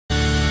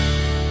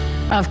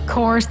Of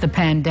course, the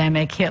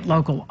pandemic hit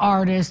local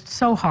artists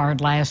so hard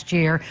last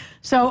year.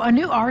 So a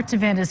new arts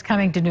event is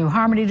coming to New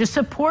Harmony to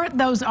support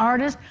those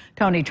artists.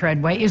 Tony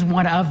Treadway is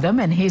one of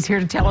them, and he's here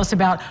to tell us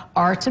about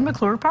Arts in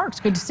Maclure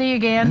Park. Good to see you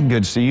again.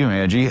 Good to see you,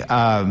 Angie.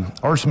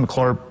 Arts in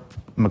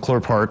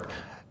Maclure Park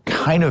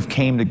kind of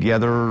came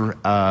together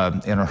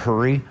in a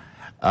hurry.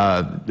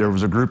 There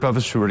was a group of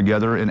us who were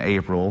together in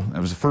April. It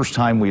was the first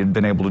time we had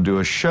been able to do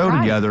a show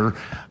together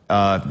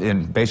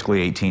in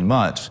basically 18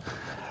 months.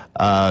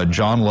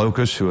 John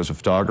Locust, who is a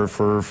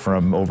photographer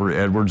from over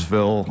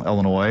Edwardsville,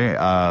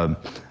 Illinois.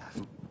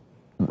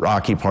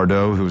 Rocky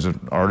Pardo, who's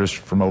an artist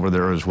from over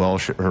there as well.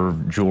 Her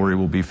jewelry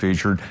will be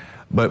featured.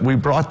 But we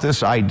brought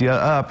this idea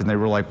up, and they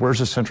were like, where's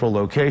a central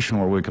location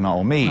where we can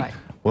all meet? Right.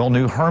 Well,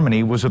 New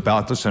Harmony was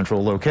about the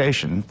central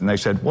location. And they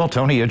said, well,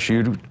 Tony, it's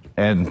you,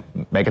 and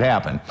make it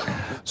happen.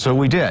 So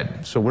we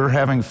did. So we're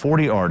having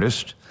 40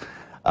 artists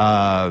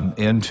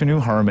into New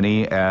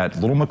Harmony at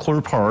Little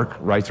Maclure Park,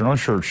 right there on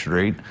Church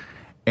Street,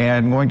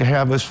 and going to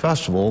have this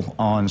festival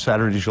on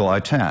Saturday,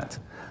 July 10th.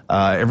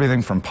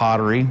 Everything from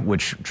pottery,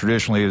 which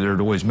traditionally there had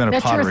always been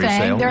a pottery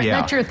sale.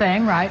 That's your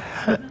thing, right?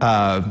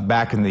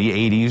 Back in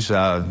the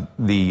 80s,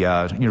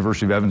 the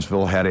University of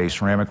Evansville had a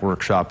ceramic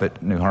workshop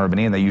at New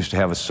Harmony, and they used to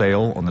have a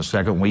sale on the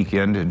second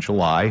weekend in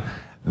July.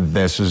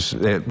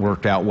 It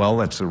worked out well.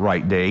 That's the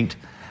right date.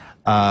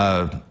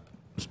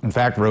 In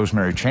fact,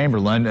 Rosemary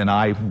Chamberlain and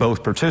I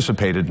both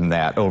participated in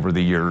that over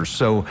the years.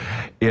 So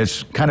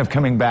it's kind of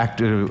coming back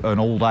to an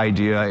old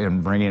idea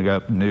and bringing it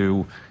up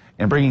new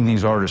and bringing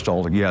these artists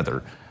all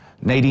together.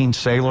 Nadine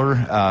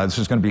Saylor, this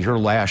is going to be her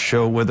last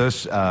show with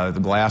us, the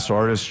glass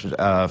artist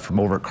from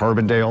over at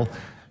Carbondale.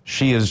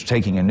 She is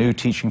taking a new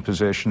teaching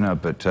position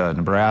up at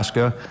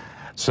Nebraska.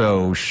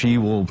 So she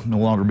will no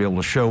longer be able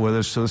to show with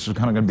us. So this is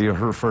kind of going to be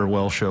her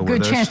farewell show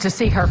with us. Good chance to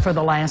see her for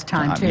the last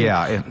time, too.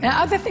 Yeah.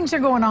 Now, other things are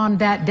going on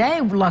that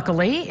day,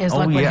 luckily, as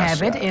luck would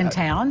have it, in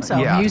town. So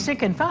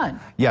music and fun.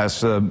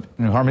 Yes, New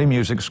Harmony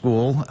Music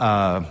School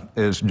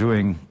is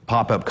doing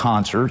pop-up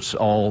concerts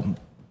all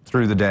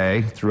through the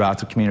day, throughout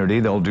the community.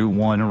 They'll do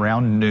one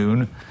around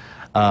noon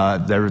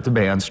there at the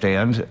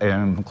bandstand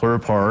in Maclure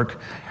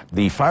Park.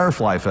 The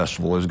Firefly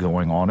Festival is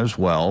going on as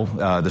well.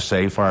 The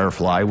Say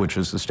Firefly, which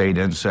is the state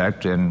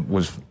insect and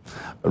was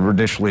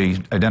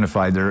initially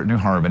identified there at New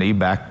Harmony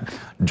back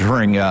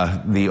during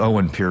the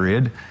Owen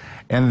period.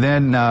 And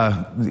then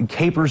the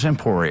Capers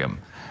Emporium.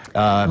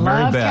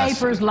 Love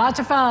Capers, lots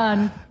of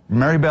fun.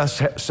 Mary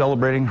Beth's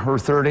celebrating her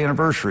 3rd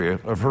anniversary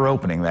of her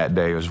opening that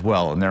day as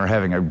well, and they're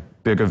having a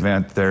big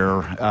event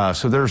there.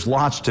 So there's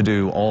lots to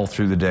do all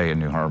through the day in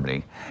New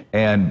Harmony.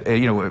 And,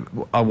 you know,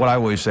 what I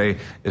always say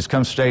is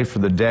come stay for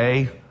the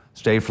day,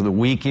 stay for the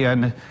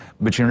weekend,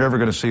 but you're never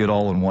going to see it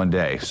all in one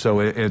day.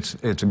 So it's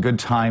a good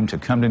time to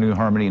come to New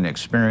Harmony and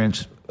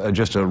experience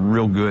just a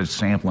real good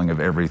sampling of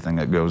everything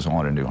that goes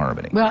on in New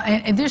Harmony. Well,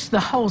 and this, the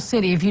whole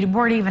city, if you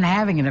weren't even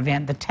having an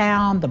event, the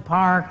town, the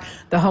park,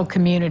 the whole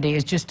community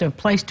is just a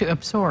place to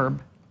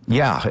absorb.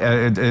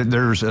 Yeah,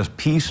 there's a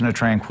peace and a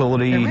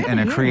tranquility and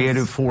a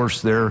creative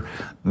force there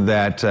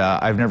that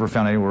I've never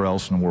found anywhere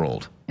else in the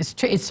world.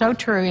 It's so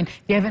true, and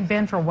if you haven't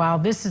been for a while,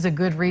 this is a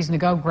good reason to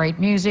go. Great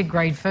music,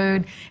 great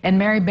food, and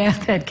Mary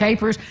Beth at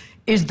Capers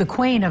is the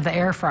queen of the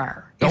air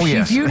fryer.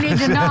 If you need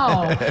to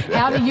know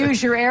how to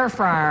use your air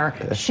fryer,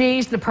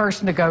 she's the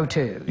person to go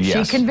to.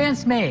 Yes. She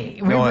convinced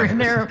me. We were in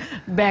there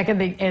back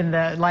in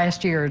the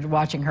last year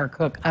watching her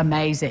cook.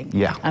 Amazing.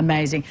 Yeah.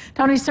 Amazing.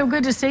 Tony, so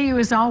good to see you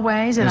as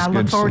always, and I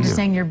look forward to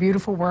seeing your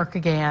beautiful work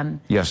again.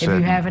 Yes. If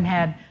you haven't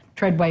had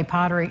Treadway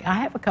pottery, I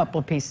have a couple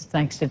of pieces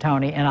thanks to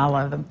Tony, and I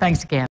love them. Thanks again.